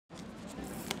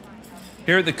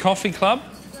Here at the Coffee Club,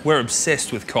 we're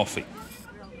obsessed with coffee.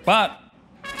 But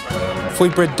if we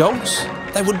bred dogs,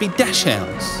 they would be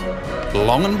dachshunds,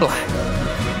 long and black.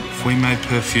 If we made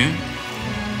perfume,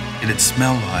 it'd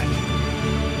smell like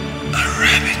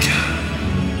Arabica.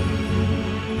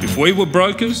 If we were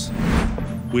brokers,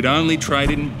 we'd only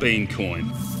trade in bean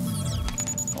coin.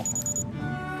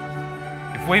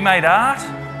 If we made art,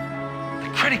 the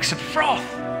critics would froth.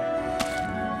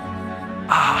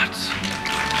 Art.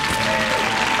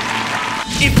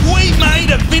 If we made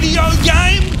a video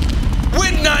game,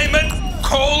 we'd name it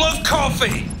Call of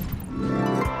Coffee.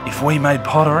 If we made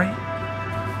pottery,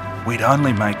 we'd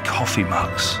only make coffee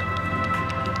mugs.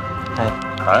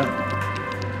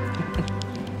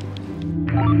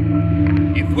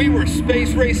 If we were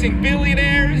space racing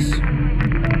billionaires,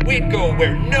 we'd go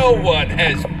where no one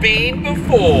has been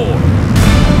before.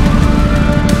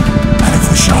 And if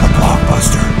we shot a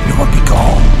blockbuster, it would be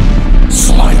called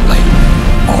Slightly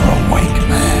or Awake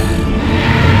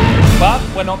Man. But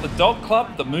we're not the dog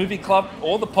club, the movie club,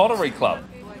 or the pottery club.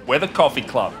 We're the coffee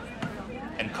club.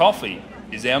 And coffee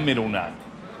is our middle name.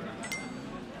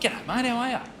 G'day, mate, how are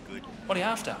you? Good. What are you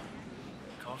after?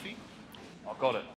 Coffee? I got it.